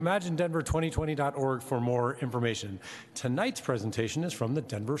ImagineDenver2020.org for more information. Tonight's presentation is from the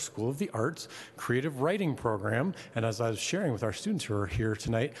Denver School of the Arts Creative Writing Program, and as I was sharing with our students who are here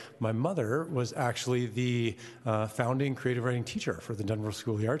tonight, my mother was actually the founding creative writing teacher for the Denver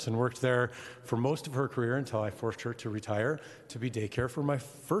School of the Arts and worked there for most of her career until I forced her to retire to be daycare for my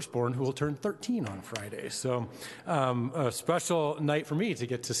firstborn, who will turn 13 on Friday. So a special night for me to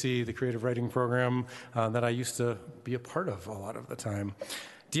get to see the creative writing program that I used to be a part of a lot of the time.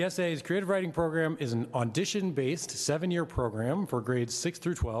 DSA's Creative Writing Program is an audition-based 7-year program for grades 6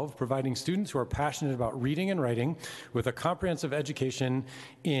 through 12, providing students who are passionate about reading and writing with a comprehensive education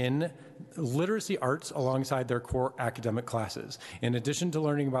in literacy arts alongside their core academic classes. In addition to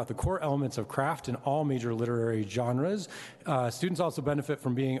learning about the core elements of craft in all major literary genres, students also benefit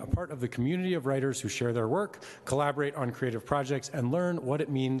from being a part of the community of writers who share their work, collaborate on creative projects, and learn what it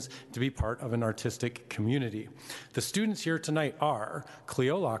means to be part of an artistic community. The students here tonight are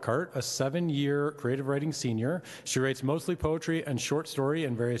Cleo Lockhart, a 7-year creative writing senior. She writes mostly poetry and short story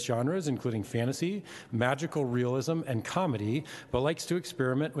in various genres, including fantasy, magical realism, and comedy, but likes to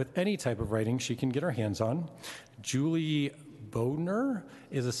experiment with any type of writing she can get her hands on. Julie Bodner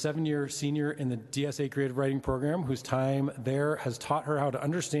is a 7-year senior in the DSA Creative Writing Program whose time there has taught her how to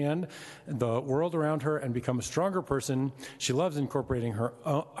understand the world around her and become a stronger person. She loves incorporating her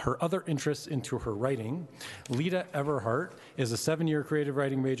other interests into her writing. Lita Everhart is a 7-year creative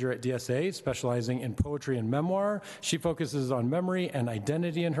writing major at DSA, specializing in poetry and memoir. She focuses on memory and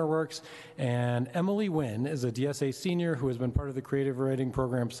identity in her works. And Emily Wynn is a DSA senior who has been part of the creative writing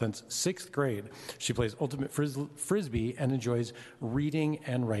program since 6th grade. She plays ultimate frisbee and enjoys reading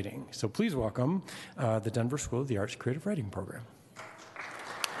and writing. So please welcome the Denver School of the Arts Creative Writing Program.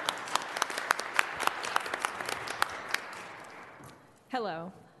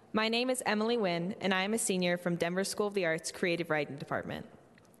 Hello, my name is Emily Wynn, and I am a senior from Denver School of the Arts Creative Writing Department.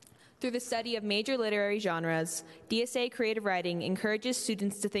 Through the study of major literary genres, DSA Creative Writing encourages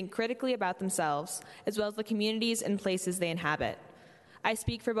students to think critically about themselves, as well as the communities and places they inhabit. I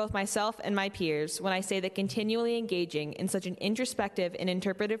speak for both myself and my peers when I say that continually engaging in such an introspective and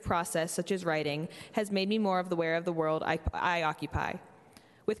interpretive process such as writing has made me more of the aware of the world I occupy.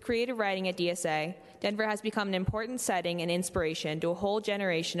 With creative writing at DSA, Denver has become an important setting and inspiration to a whole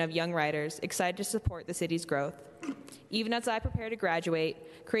generation of young writers excited to support the city's growth. Even as I prepare to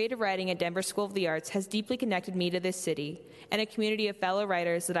graduate, creative writing at Denver School of the Arts has deeply connected me to this city and a community of fellow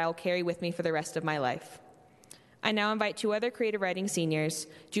writers that I will carry with me for the rest of my life. I now invite 2 other creative writing seniors,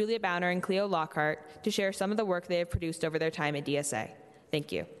 Julia Bowner and Cleo Lockhart, to share some of the work they have produced over their time at DSA.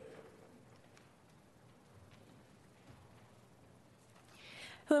 Thank you.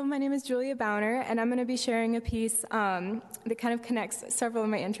 Hello, my name is Julia Bowner, and I'm going to be sharing a piece that kind of connects several of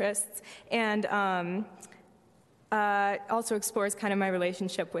my interests and also explores kind of my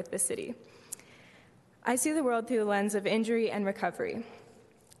relationship with the city. I see the world through the lens of injury and recovery.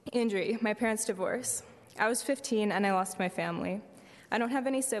 Injury, my parents' divorce. I was 15 and I lost my family. I don't have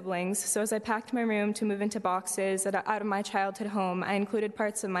any siblings, so as I packed my room to move into boxes out of my childhood home, I included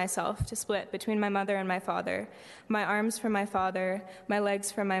parts of myself to split between my mother and my father. My arms for my father, my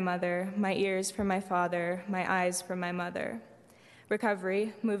legs for my mother, my ears for my father, my eyes for my mother.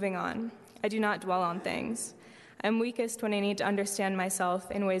 Recovery, moving on. I do not dwell on things. I'm weakest when I need to understand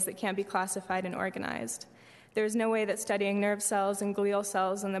myself in ways that can't be classified and organized. There is no way that studying nerve cells and glial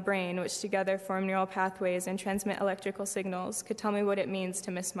cells in the brain, which together form neural pathways and transmit electrical signals, could tell me what it means to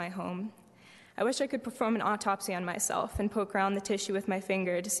miss my home. I wish I could perform an autopsy on myself and poke around the tissue with my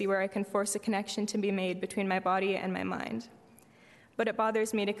finger to see where I can force a connection to be made between my body and my mind. But it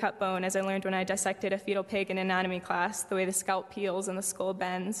bothers me to cut bone, as I learned when I dissected a fetal pig in anatomy class, the way the scalp peels and the skull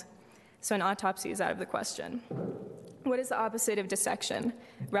bends. So an autopsy is out of the question. What is the opposite of dissection?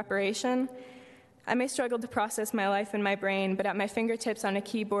 Reparation? I may struggle to process my life in my brain, but at my fingertips on a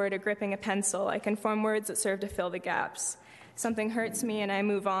keyboard or gripping a pencil, I can form words that serve to fill the gaps. Something hurts me and I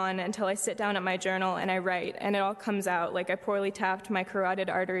move on until I sit down at my journal and I write, and it all comes out like I poorly tapped my carotid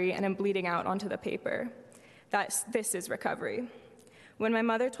artery and am bleeding out onto the paper. This is recovery. When my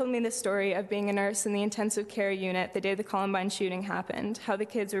mother told me the story of being a nurse in the intensive care unit the day the Columbine shooting happened, how the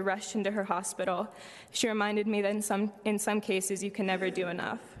kids were rushed into her hospital, she reminded me that in some cases you can never do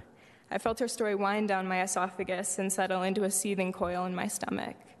enough. I felt her story wind down my esophagus and settle into a seething coil in my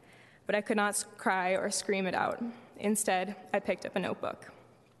stomach. But I could not cry or scream it out. Instead, I picked up a notebook.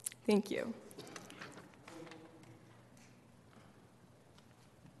 Thank you.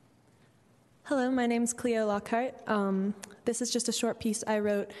 Hello, my name's Cleo Lockhart. This is just a short piece I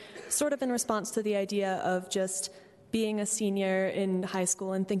wrote sort of in response to the idea of just being a senior in high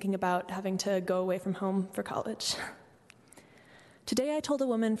school and thinking about having to go away from home for college. Today I told a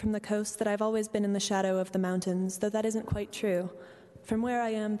woman from the coast that I've always been in the shadow of the mountains, though that isn't quite true. From where I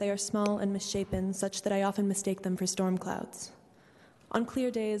am, they are small and misshapen, such that I often mistake them for storm clouds. On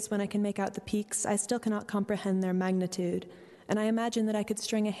clear days, when I can make out the peaks, I still cannot comprehend their magnitude, and I imagine that I could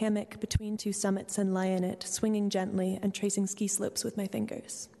string a hammock between two summits and lie in it, swinging gently and tracing ski slopes with my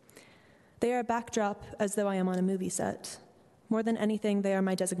fingers. They are a backdrop, as though I am on a movie set. More than anything, they are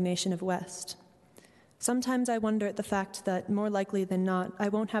my designation of West. Sometimes I wonder at the fact that, more likely than not, I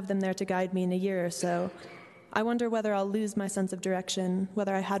won't have them there to guide me in a year or so. I wonder whether I'll lose my sense of direction,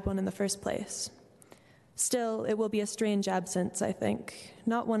 whether I had one in the first place. Still, it will be a strange absence, I think.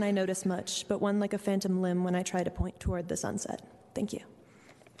 Not one I notice much, but one like a phantom limb when I try to point toward the sunset. Thank you.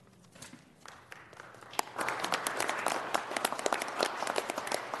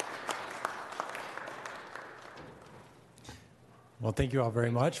 Well, thank you all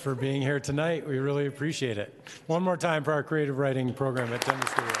very much for being here tonight. We really appreciate it. One more time for our creative writing program at Denver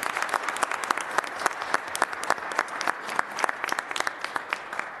School.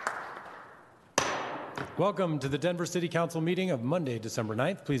 Welcome to the Denver City Council meeting of Monday, December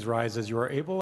 9th. Please rise as you are able.